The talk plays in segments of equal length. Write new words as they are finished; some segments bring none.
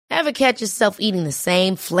Ever catch yourself eating the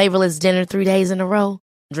same flavorless dinner 3 days in a row?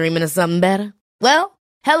 Dreaming of something better? Well,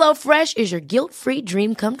 HelloFresh is your guilt-free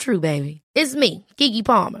dream come true, baby. It's me, Keke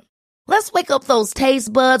Palmer. Let's wake up those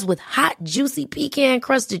taste buds with hot, juicy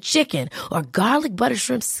pecan-crusted chicken or garlic butter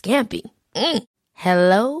shrimp scampi.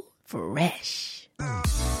 Hello Fresh.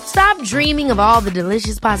 Stop dreaming of all the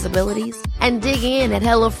delicious possibilities and dig in at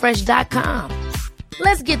HelloFresh.com.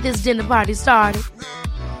 Let's get this dinner party started.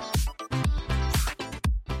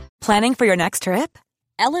 Planning for your next trip?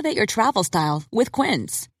 Elevate your travel style with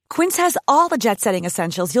Quince. Quince has all the jet-setting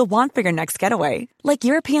essentials you'll want for your next getaway, like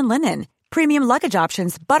European linen, premium luggage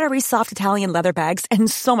options, buttery soft Italian leather bags,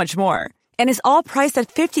 and so much more. And is all priced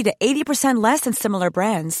at 50 to 80% less than similar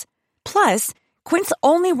brands. Plus, Quince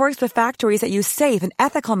only works with factories that use safe and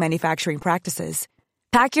ethical manufacturing practices.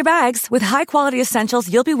 Pack your bags with high-quality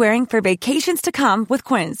essentials you'll be wearing for vacations to come with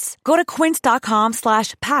Quince. Go to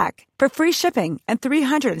quince.com/pack for free shipping and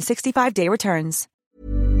 365-day returns.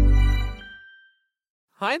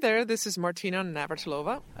 Hi there, this is Martina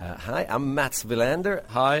Navratilova. Hi, I'm Mats Wilander.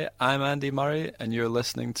 Hi, I'm Andy Murray, and you're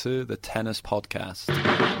listening to the Tennis Podcast.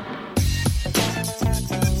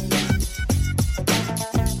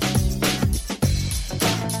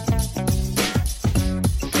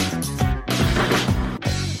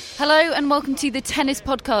 Hello and welcome to the Tennis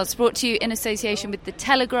Podcast, brought to you in association with The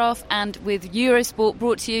Telegraph and with Eurosport,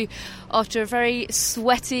 brought to you after a very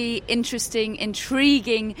sweaty, interesting,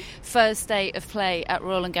 intriguing first day of play at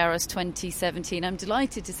Roland Garros 2017. I'm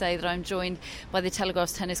delighted to say that I'm joined by The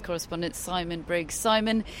Telegraph's tennis correspondent Simon Briggs.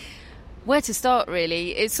 Simon, where to start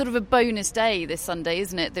really? It's sort of a bonus day this Sunday,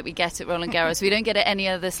 isn't it, that we get at Roland Garros. We don't get it at any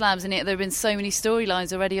other slams, and yet there have been so many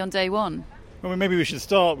storylines already on day one. Well, maybe we should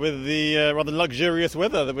start with the rather luxurious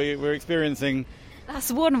weather that we're experiencing.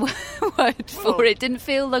 That's one word for it. Didn't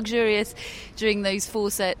feel luxurious during those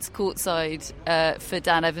 4 sets courtside for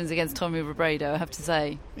Dan Evans against Tommy Robredo, I have to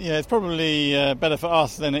say. Yeah, it's probably better for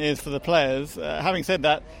us than it is for the players. Having said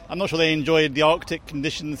that, I'm not sure they enjoyed the Arctic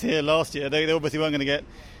conditions here last year. They obviously weren't going to get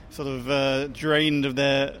sort of drained of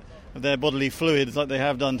their bodily fluids like they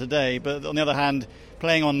have done today. But on the other hand,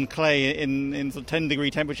 playing on clay in sort of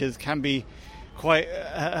 10-degree temperatures can be quite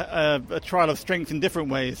a trial of strength in different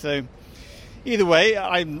ways. So either way,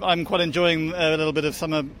 I'm quite enjoying a little bit of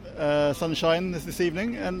summer sunshine this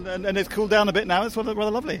evening, and it's cooled down a bit now. It's rather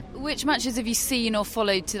lovely. Which matches have you seen or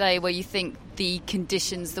followed today where you think the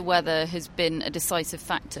conditions, the weather, has been a decisive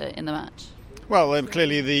factor in the match? Well,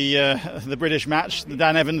 clearly the British match, the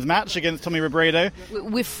Dan Evans match against Tommy Robredo.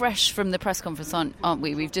 We're fresh from the press conference, aren't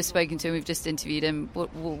we? We've just spoken to him, we've just interviewed him.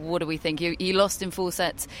 What do we think? He lost in 4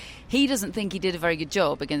 sets. He doesn't think he did a very good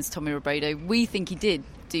job against Tommy Robredo. We think he did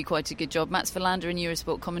do quite a good job. Mats Wilander in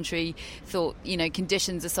Eurosport commentary thought,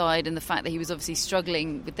 conditions aside and the fact that he was obviously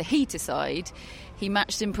struggling with the heat aside, he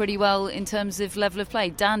matched him pretty well in terms of level of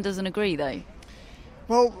play. Dan doesn't agree, though.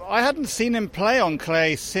 Well, I hadn't seen him play on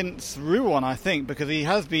clay since Rouen, I think, because he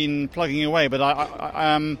has been plugging away. But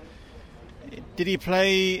did he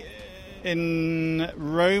play in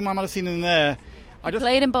Rome? I might have seen him there. He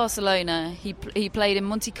played in Barcelona. He played in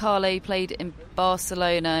Monte Carlo. He played in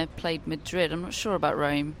Barcelona. Played Madrid. I'm not sure about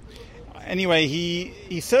Rome. Anyway,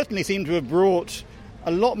 he certainly seemed to have brought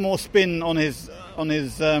a lot more spin on his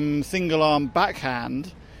single arm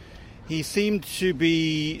backhand. He seemed to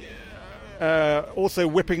be also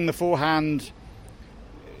whipping the forehand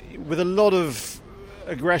with a lot of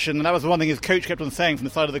aggression, and that was the one thing his coach kept on saying from the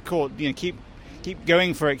side of the court. Keep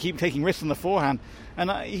going for it, keep taking risks on the forehand. And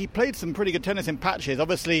he played some pretty good tennis in patches.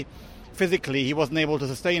 Obviously, physically, he wasn't able to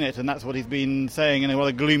sustain it, and that's what he's been saying in a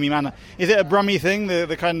rather gloomy manner. Is it a Brummy thing,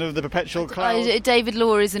 the kind of the perpetual cloud? David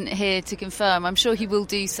Law isn't here to confirm. I'm sure he will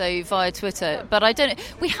do so via Twitter, but I don't.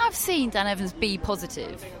 We have seen Dan Evans be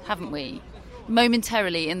positive, haven't we?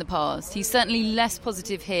 Momentarily in the past. He's certainly less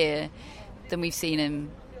positive here than we've seen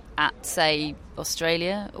him at, say,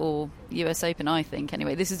 Australia or US Open, I think.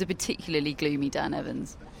 Anyway, this is a particularly gloomy Dan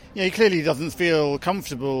Evans. Yeah, he clearly doesn't feel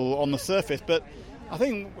comfortable on the surface, but I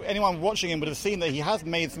think anyone watching him would have seen that he has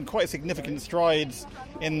made some quite significant strides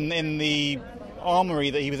in the armoury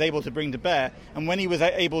that he was able to bring to bear. And when he was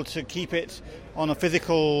able to keep it on a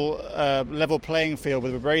physical level playing field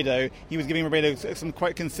with Robredo, he was giving Robredo some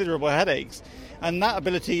quite considerable headaches. And that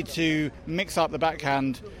ability to mix up the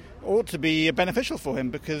backhand ought to be beneficial for him,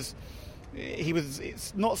 because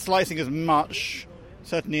it's not slicing as much,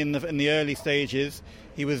 certainly in the early stages.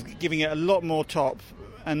 He was giving it a lot more top,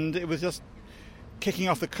 and it was just kicking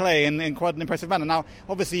off the clay in quite an impressive manner. Now,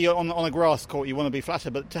 obviously, on a grass court, you want to be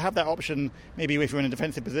flatter, but to have that option, maybe if you're in a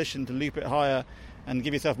defensive position, to loop it higher and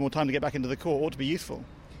give yourself more time to get back into the court ought to be useful.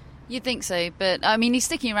 You'd think so, but I mean, he's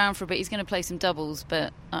sticking around for a bit. He's going to play some doubles,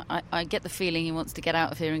 but I get the feeling he wants to get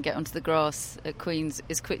out of here and get onto the grass at Queen's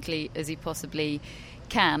as quickly as he possibly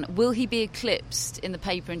can. Will he be eclipsed in the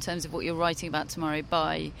paper in terms of what you're writing about tomorrow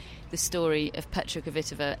by the story of Petra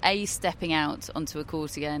Kvitova, A, stepping out onto a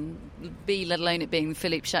court again, B, let alone it being the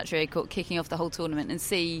Philippe Chatrier court, kicking off the whole tournament, and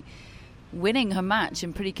C, winning her match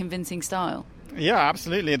in pretty convincing style? Yeah,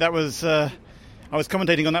 absolutely. That was I was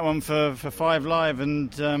commentating on that one for 5 Live,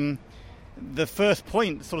 and the first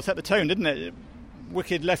point sort of set the tone, didn't it?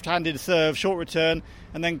 Wicked left-handed serve, short return,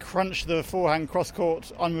 and then crunch the forehand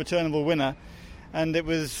cross-court unreturnable winner. And it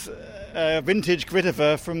was vintage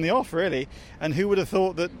Kvitova from the off, really. And who would have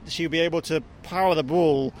thought that she would be able to power the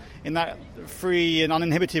ball in that free and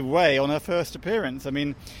uninhibited way on her first appearance? I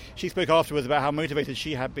mean, she spoke afterwards about how motivated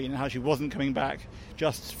she had been and how she wasn't coming back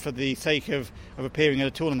just for the sake of appearing at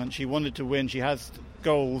a tournament. She wanted to win. She has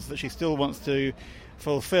goals that she still wants to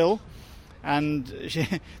fulfill. And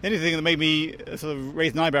the only thing that made me sort of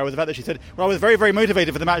raise an eyebrow was the fact that she said, well, I was very, very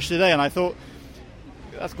motivated for the match today. And I thought,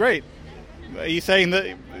 that's great. Are you saying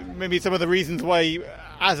that maybe some of the reasons why,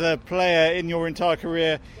 as a player in your entire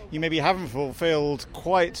career, you maybe haven't fulfilled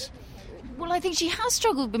quite... Well, I think she has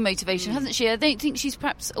struggled with motivation, hasn't she? I don't think she's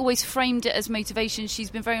perhaps always framed it as motivation. She's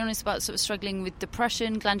been very honest about sort of struggling with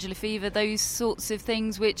depression, glandular fever, those sorts of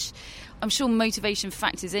things, which I'm sure motivation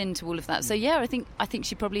factors into all of that. So, yeah, I think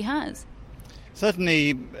she probably has.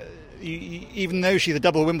 Certainly, even though she's a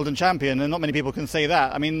double Wimbledon champion, and not many people can say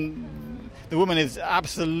that, I mean, the woman is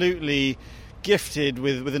absolutely gifted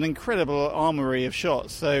with an incredible armoury of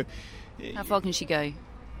shots. So, how far can she go?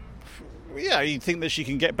 Yeah, you'd think that she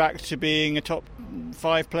can get back to being a top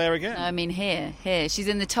 5 player again. I mean, here, she's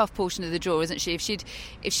in the tough portion of the draw, isn't she?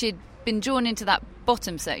 If she'd been drawn into that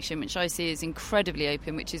bottom section, which I see is incredibly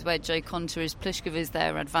open, which is where Jo Konta is, Pliškova's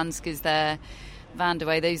there, Radvanska's there, Van der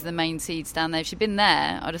Wey, those are the main seeds down there. If she'd been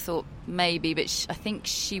there, I'd have thought maybe, but I think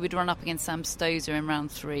she would run up against Sam Stosur in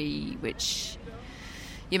round 3, which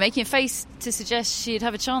you're making a face to suggest she'd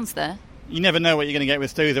have a chance there. You never know what you're going to get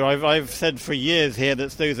with Stosur. I've said for years here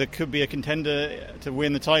that Stosur could be a contender to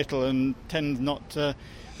win the title, and tends not to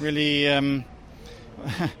really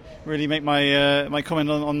really make my comment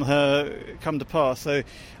on her come to pass. So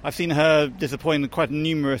I've seen her disappoint quite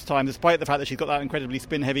numerous times, despite the fact that she's got that incredibly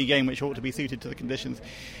spin-heavy game, which ought to be suited to the conditions.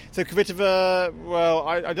 So Kvitova, well,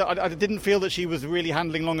 I didn't feel that she was really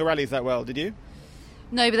handling longer rallies that well. Did you?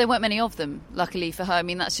 No, but there weren't many of them, luckily for her. I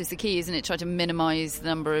mean, that's just the key, isn't it? Try to minimise the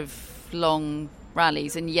number of long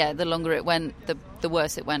rallies. And, yeah, the longer it went, the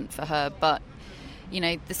worse it went for her. But, you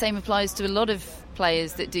know, the same applies to a lot of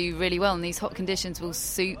players that do really well. And these hot conditions will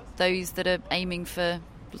suit those that are aiming for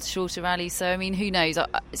shorter rallies. So, I mean, who knows?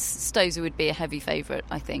 Stosur would be a heavy favourite,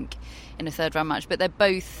 I think, in a third-round match. But they're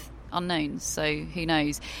both unknowns, so who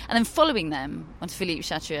knows. And then following them onto Philippe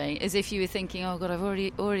Chatrier, as if you were thinking, oh God, I've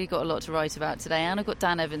already got a lot to write about today, and I've got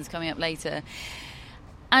Dan Evans coming up later.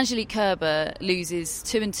 Angelique Kerber loses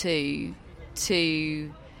 2-2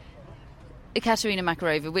 to Ekaterina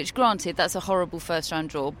Makarova, which, granted, that's a horrible first round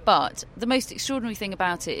draw, but the most extraordinary thing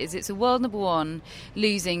about it is it's a world number 1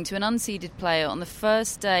 losing to an unseeded player on the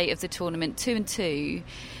first day of the tournament 2-2.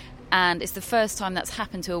 And it's the first time that's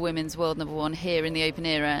happened to a women's world number 1 here in the Open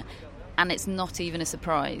era, and it's not even a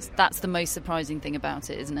surprise. That's the most surprising thing about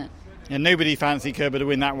it, isn't it? Yeah, nobody fancied Kerber to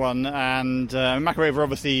win that one, and Makarova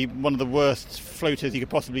obviously one of the worst floaters you could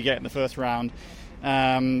possibly get in the first round.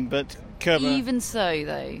 But Kerber... Even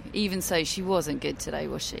so, she wasn't good today,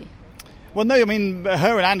 was she? Well, no, I mean,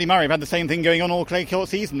 her and Andy Murray have had the same thing going on all clay court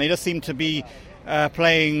season. They just seem to be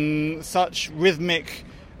playing such rhythmic,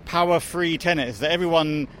 power-free tennis that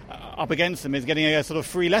everyone up against them is getting a sort of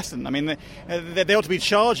free lesson. I mean, they ought to be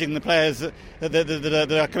charging the players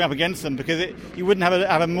that are coming up against them, because you wouldn't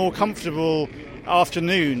have a more comfortable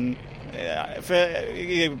afternoon for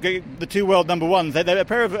the 2 world number 1s. They're a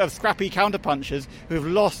pair of scrappy counterpunchers who have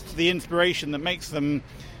lost the inspiration that makes them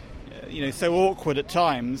so awkward at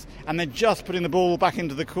times, and they're just putting the ball back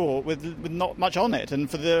into the court with not much on it.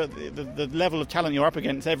 And for the level of talent you're up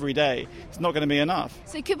against every day, it's not going to be enough.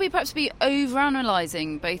 So could we perhaps be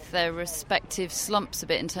over-analysing both their respective slumps a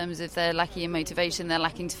bit in terms of their lacking in motivation, they're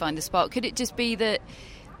lacking to find a spark? Could it just be that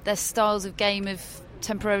their styles of game have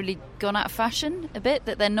temporarily gone out of fashion a bit,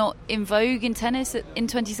 that they're not in vogue in tennis in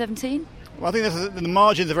 2017? Well, I think the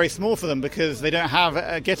margins are very small for them because they don't have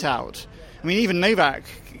a get-out. I mean, even Novak,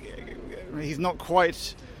 he's not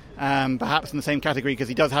quite perhaps in the same category because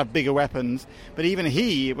he does have bigger weapons, but even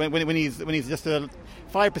he, when he's just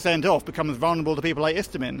 5% off, becomes vulnerable to people like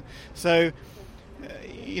Istomin. So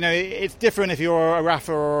it's different if you're a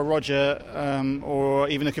Rafa or a Roger or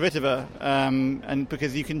even a Kvitova, and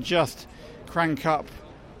because you can just crank up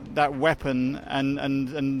that weapon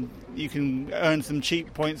and you can earn some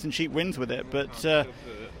cheap points and cheap wins with it. But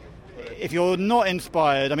if you're not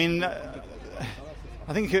inspired, I mean,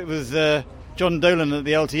 I think it was John Dolan at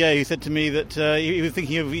the LTA who said to me that he was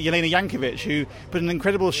thinking of Jelena Jankovic, who put an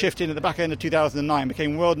incredible shift in at the back end of 2009,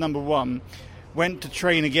 became world number one, went to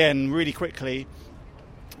train again really quickly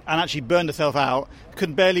and actually burned herself out,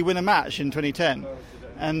 could barely win a match in 2010.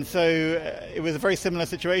 And so it was a very similar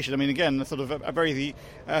situation. I mean, again, sort of a very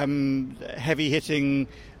heavy-hitting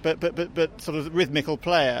but sort of rhythmical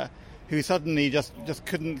player who suddenly just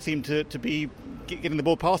couldn't seem to be getting the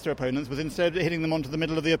ball past their opponents, was instead hitting them onto the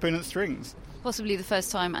middle of the opponent's strings. Possibly the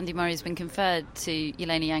first time Andy Murray has been conferred to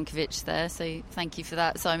Jelena Jankovic there, so thank you for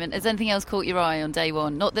that, Simon. Has anything else caught your eye on day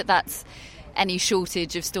one? Not that that's any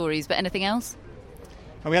shortage of stories, but anything else?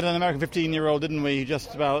 We had an American 15-year-old, didn't we, who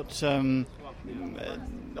just about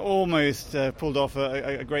almost pulled off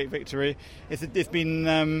a great victory. It's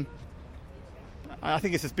been... I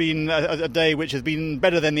think it's been a day which has been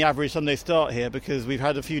better than the average Sunday start here, because we've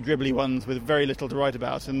had a few dribbly ones with very little to write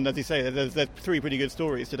about. And as you say, there's three pretty good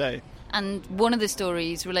stories today. And one of the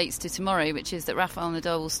stories relates to tomorrow, which is that Rafael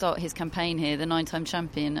Nadal will start his campaign here, the 9-time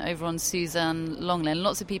champion, over on Suzanne Lenglen.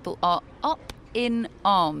 Lots of people are up in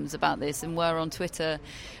arms about this and were on Twitter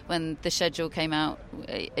when the schedule came out.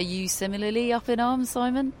 Are you similarly up in arms,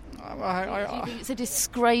 Simon? Do you think it's a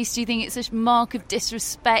disgrace? Do you think it's a mark of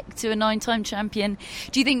disrespect to a 9-time champion?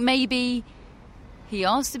 Do you think maybe he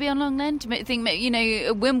asked to be on Lenglen? Do you think,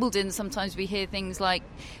 at Wimbledon sometimes we hear things like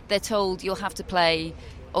they're told you'll have to play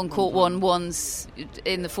on court one once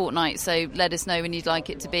in the fortnight, so let us know when you'd like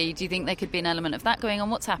it to be. Do you think there could be an element of that going on?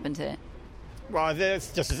 What's happened here? Well,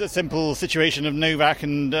 it's just a simple situation of Novak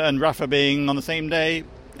and Rafa being on the same day.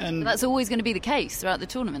 And that's always going to be the case throughout the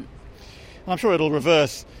tournament. I'm sure it'll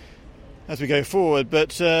reverse as we go forward,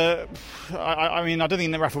 but I mean, I don't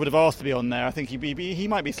think that Rafa would have asked to be on there. I think he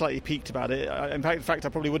might be slightly piqued about it. In fact, I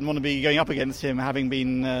probably wouldn't want to be going up against him having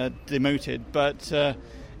been demoted. But I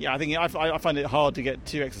think I find it hard to get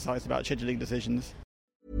too exercised about scheduling decisions.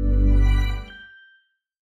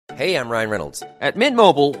 Hey, I'm Ryan Reynolds. At Mint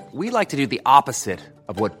Mobile, we like to do the opposite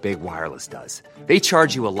of what Big Wireless does. They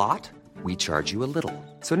charge you a lot, we charge you a little.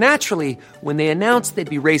 So naturally, when they announced they'd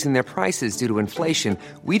be raising their prices due to inflation,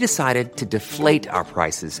 we decided to deflate our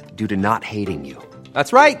prices due to not hating you.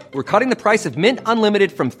 That's right. We're cutting the price of Mint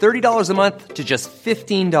Unlimited from $30 a month to just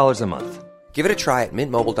 $15 a month. Give it a try at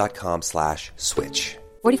mintmobile.com/switch.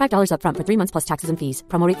 $45 up front for 3 months plus taxes and fees.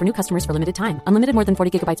 Promo rate for new customers for limited time. Unlimited more than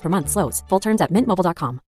 40 gigabytes per month. Slows full terms at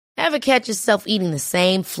mintmobile.com. Ever catch yourself eating the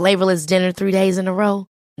same flavorless dinner 3 days in a row?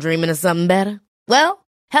 Dreaming of something better? Well,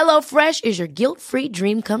 HelloFresh is your guilt-free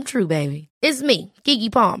dream come true, baby. It's me,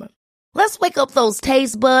 Keke Palmer. Let's wake up those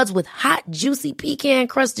taste buds with hot, juicy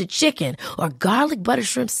pecan-crusted chicken or garlic butter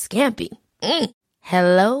shrimp scampi.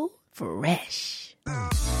 Hello Fresh.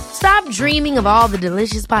 Stop dreaming of all the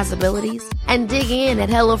delicious possibilities and dig in at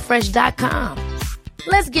HelloFresh.com.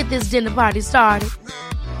 Let's get this dinner party started.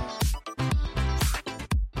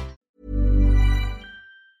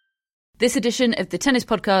 This edition of the Tennis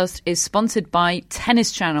Podcast is sponsored by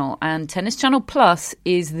Tennis Channel, and Tennis Channel Plus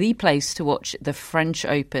is the place to watch the French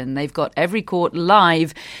Open. They've got every court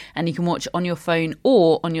live, and you can watch on your phone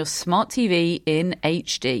or on your smart TV in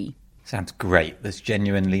HD. Sounds great. There's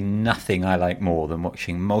genuinely nothing I like more than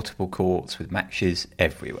watching multiple courts with matches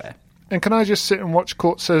everywhere. And can I just sit and watch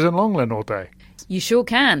Court Suzanne Lenglen all day? You sure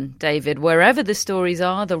can, David. Wherever the stories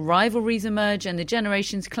are, the rivalries emerge and the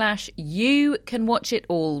generations clash, you can watch it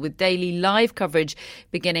all with daily live coverage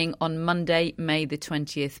beginning on Monday, May the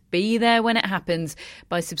 20th. Be there when it happens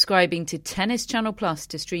by subscribing to Tennis Channel Plus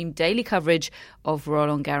to stream daily coverage of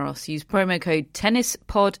Roland Garros. Use promo code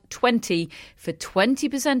TennisPod20 for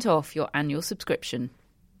 20% off your annual subscription.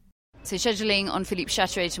 So scheduling on Philippe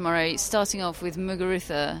Chatrier tomorrow, starting off with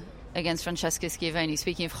Muguruza against Francesca Schiavone.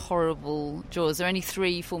 Speaking of horrible draws, there are only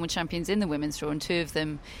 3 former champions in the women's draw, and 2 of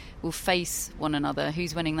them will face one another.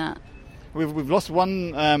 Who's winning that? We've lost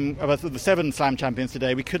one of the 7 slam champions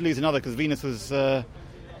today. We could lose another because Venus was...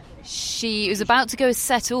 She was about to go a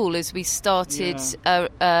set all as we started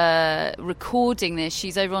recording this.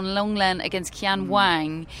 She's over on Lenglen against Qian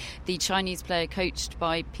Wang, the Chinese player coached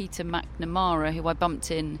by Peter McNamara, who I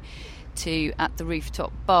bumped in to at the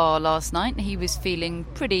rooftop bar last night. He was feeling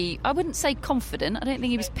pretty, I wouldn't say confident, I don't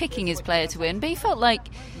think he was picking his player to win, but he felt like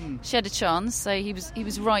she had a chance, so he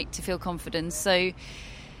was right to feel confident. So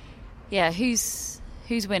yeah, who's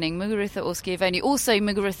Who's winning, Muguruza or Schiavone? Also,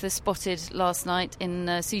 Muguruza spotted last night in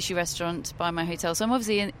a sushi restaurant by my hotel, so I'm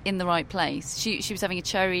obviously in the right place. She was having a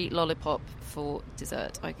cherry lollipop for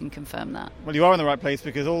dessert, I can confirm that. Well, you are in the right place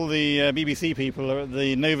because all the BBC people are at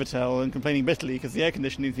the Novotel and complaining bitterly because the air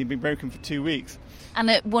conditioning has been broken for 2 weeks.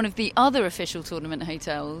 And at one of the other official tournament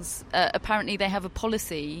hotels, apparently they have a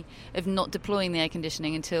policy of not deploying the air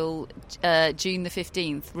conditioning until June the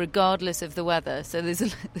 15th, regardless of the weather. So there's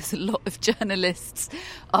a lot of journalists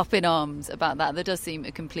up in arms about that. There does seem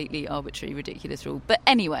a completely arbitrary, ridiculous rule. But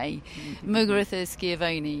anyway, Muguruza,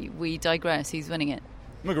 Schiavone, we digress. Who's winning it?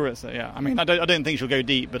 Muguruza, yeah. I mean, I don't think she'll go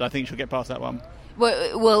deep, but I think she'll get past that one.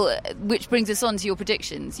 Well, which brings us on to your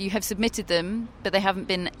predictions. You have submitted them, but they haven't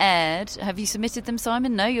been aired. Have you submitted them,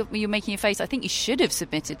 Simon? No, you're making a face. I think you should have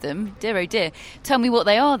submitted them. Dear, oh dear. Tell me what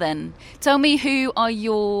they are then. Tell me who are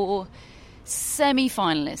your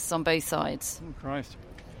semi-finalists on both sides. Oh, Christ.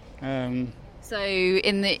 So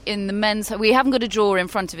in the men's, we haven't got a draw in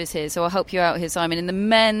front of us here, so I'll help you out here, Simon. In the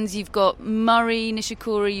men's, you've got Murray,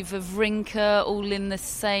 Nishikori, Wawrinka, all in the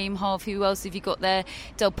same half. Who else have you got there?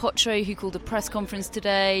 Del Potro, who called a press conference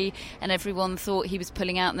today, and everyone thought he was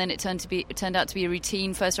pulling out, and then it turned out to be a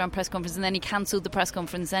routine first round press conference, and then he cancelled the press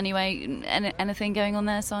conference anyway. Anything going on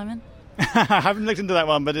there, Simon? I haven't looked into that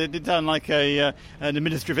one, but it did sound like an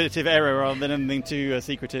administrative error rather than anything too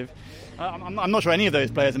secretive. I'm not sure any of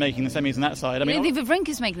those players are making the semis on that side. I mean, you think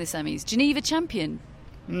Wawrinka's making the semis? Geneva champion?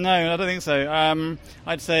 No, I don't think so.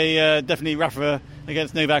 I'd say definitely Rafa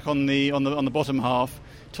against Novak on the bottom half.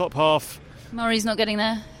 Top half, Murray's not getting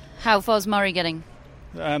there. How far's Murray getting?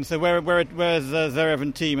 So where's Zverev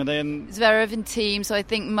and team? Are they in Zverev and team? So I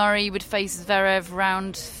think Murray would face Zverev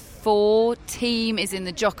round 4. Team is in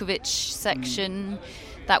the Djokovic section.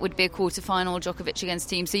 That would be a quarter-final, Djokovic against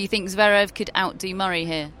team. So you think Zverev could outdo Murray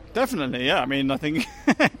here? Definitely, yeah. I mean, I think...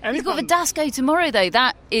 He's got Verdasco tomorrow, though.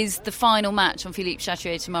 That is the final match on Philippe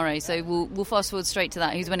Chatrier tomorrow. So we'll fast-forward straight to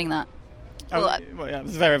that. Who's winning that?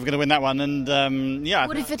 Zverev going to win that one, and yeah.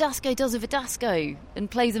 What if Verdasco does a Verdasco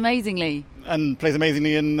and plays amazingly? And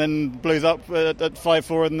then blows up at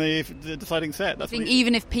 5-4 in the deciding set. I think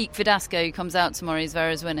even if peak Verdasco comes out tomorrow,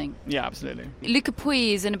 Zverev's winning. Yeah, absolutely. Luca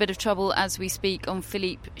Pouille is in a bit of trouble as we speak on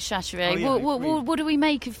Philippe Chatrier. What do we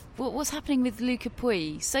make of what's happening with Luca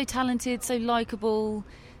Pouille? So talented, so likeable,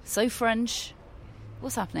 so French.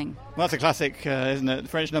 What's happening? Well, that's a classic, isn't it?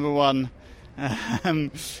 French number one.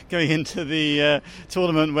 Going into the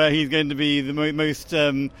tournament where he's going to be the most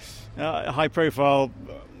high-profile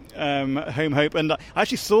home hope. And I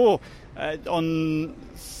actually saw on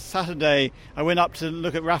Saturday, I went up to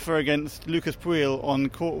look at Rafa against Lucas Pouille on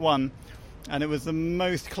court 1, and it was the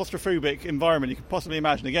most claustrophobic environment you could possibly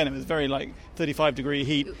imagine. Again, it was very 35-degree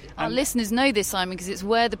heat. Our listeners know this, Simon, because it's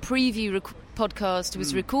where the preview podcast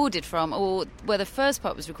was recorded from, or where the first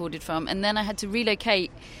part was recorded from, and then I had to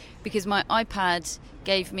relocate because my iPad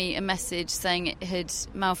gave me a message saying it had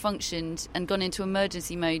malfunctioned and gone into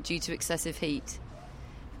emergency mode due to excessive heat.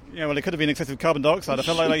 Yeah, well, it could have been excessive carbon dioxide. I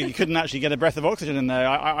felt like you couldn't actually get a breath of oxygen in there.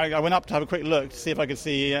 I went up to have a quick look to see if I could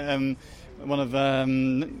see one of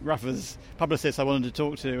Rafa's publicists I wanted to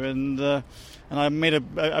talk to, and I made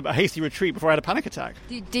a hasty retreat before I had a panic attack.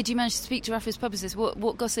 Did you manage to speak to Rafa's publicist?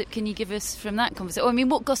 What gossip can you give us from that conversation?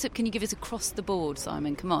 What gossip can you give us across the board,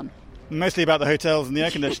 Simon? Come on. Mostly about the hotels and the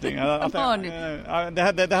air conditioning. Come on.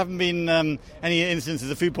 There haven't been any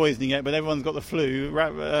instances of food poisoning yet, but everyone's got the flu.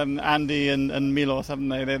 Andy and Milos, haven't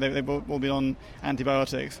they? They've all been on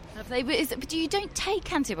antibiotics. Have they? But you don't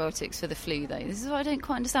take antibiotics for the flu, though. This is what I don't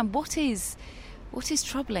quite understand. What is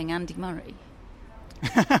troubling Andy Murray?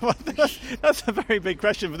 Well, that's a very big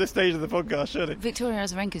question for this stage of the podcast, surely. Victoria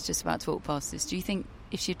Azarenka's just about to walk past us. Do you think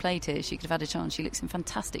if she'd played here, she could have had a chance? She looks in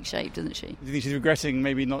fantastic shape, doesn't she? Do you think she's regretting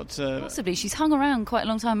maybe not... Possibly. She's hung around quite a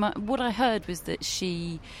long time. What I heard was that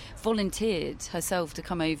she volunteered herself to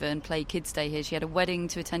come over and play Kids' Day here. She had a wedding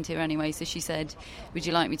to attend here anyway, so she said, would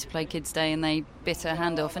you like me to play Kids' Day? And they bit her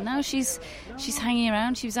hand off. And now she's hanging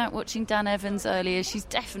around. She was out watching Dan Evans earlier. She's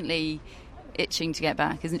definitely itching to get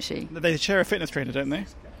back, isn't she? They share a fitness trainer, don't they?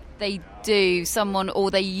 They do.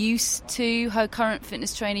 They used to. Her current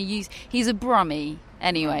fitness trainer he's a Brummie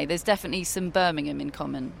anyway. There's definitely some Birmingham in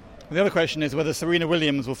common. The other question is whether Serena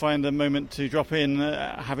Williams will find a moment to drop in,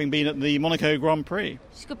 having been at the Monaco Grand Prix.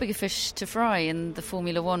 She's got bigger fish to fry in the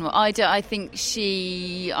Formula One. I don't think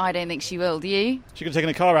she will. Do you? She could have taken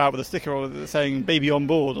a car out with a sticker saying "Baby on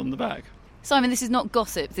board" on the back. Simon, this is not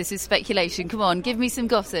gossip, this is speculation. Come on, give me some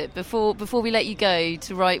gossip before we let you go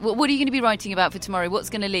to write. What are you going to be writing about for tomorrow? What's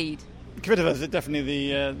going to lead? Kvitova is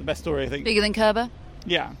definitely the best story, I think. Bigger than Kerber?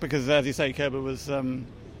 Yeah, because as you say, Kerber was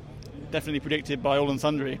definitely predicted by all and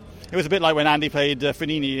sundry. It was a bit like when Andy played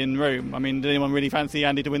Fognini in Rome. I mean, did anyone really fancy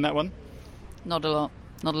Andy to win that one? Not a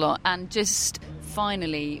lot. And just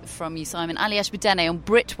finally from you, Simon, Ali Ashbadene on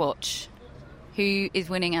Britwatch. Who is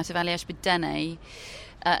winning out of Ali Ashbadene?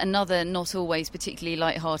 Another not always particularly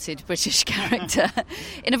light-hearted British character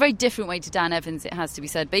in a very different way to Dan Evans, it has to be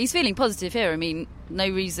said. But he's feeling positive here. I mean, no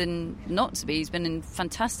reason not to be. He's been in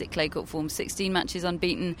fantastic clay court form, 16 matches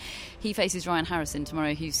unbeaten. He faces Ryan Harrison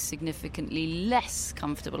tomorrow, who's significantly less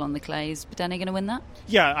comfortable on the clay. Is Bedene going to win that?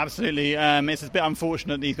 Yeah, absolutely. It's a bit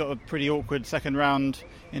unfortunate that he's got a pretty awkward second round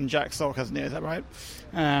in Jack Sock, hasn't he? Is that right?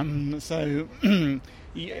 So...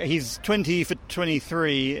 He's 20 for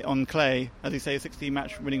 23 on clay, as you say, a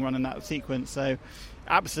 16-match winning run in that sequence. So,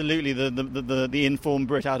 absolutely, the informed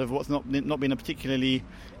Brit out of what's not been a particularly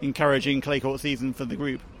encouraging clay court season for the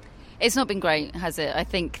group. It's not been great, has it? I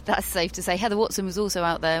think that's safe to say. Heather Watson was also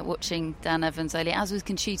out there watching Dan Evans earlier, as was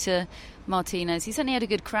Conchita Martinez. He certainly had a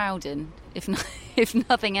good crowd in, if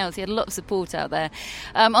nothing else. He had a lot of support out there.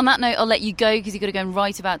 On that note, I'll let you go because you've got to go and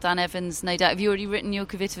write about Dan Evans, no doubt. Have you already written your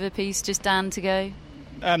Kvitova piece? Just Dan to go?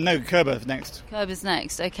 No, Kerber's next. Kerber's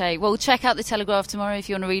next, OK. Well, check out the Telegraph tomorrow if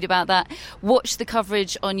you want to read about that. Watch the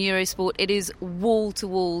coverage on Eurosport. It is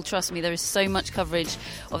wall-to-wall. Trust me, there is so much coverage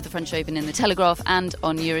of the French Open in the Telegraph and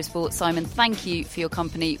on Eurosport. Simon, thank you for your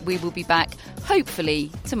company. We will be back,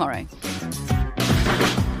 hopefully, tomorrow.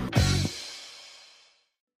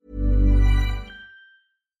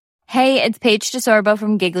 Hey, it's Paige DeSorbo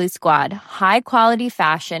from Giggly Squad. High quality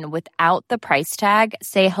fashion without the price tag.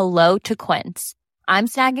 Say hello to Quince. I'm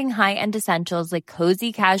snagging high-end essentials like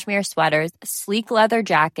cozy cashmere sweaters, sleek leather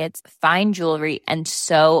jackets, fine jewelry, and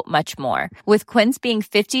so much more. With Quince being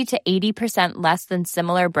 50 to 80% less than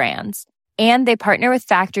similar brands. And they partner with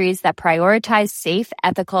factories that prioritize safe,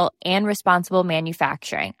 ethical, and responsible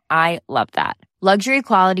manufacturing. I love that. Luxury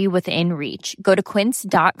quality within reach. Go to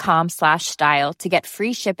quince.com/style to get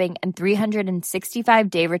free shipping and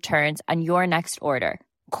 365-day returns on your next order.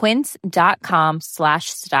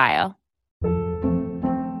 Quince.com/style.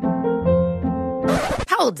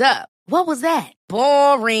 Hold up. What was that?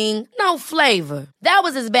 Boring. No flavor. That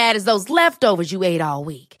was as bad as those leftovers you ate all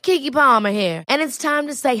week. Keke Palmer here. And it's time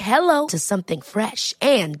to say hello to something fresh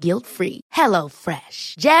and guilt-free. Hello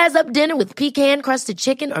Fresh. Jazz up dinner with pecan-crusted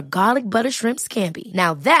chicken or garlic butter shrimp scampi.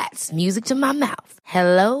 Now that's music to my mouth.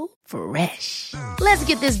 Hello Fresh. Let's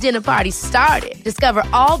get this dinner party started. Discover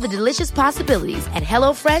all the delicious possibilities at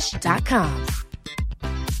HelloFresh.com.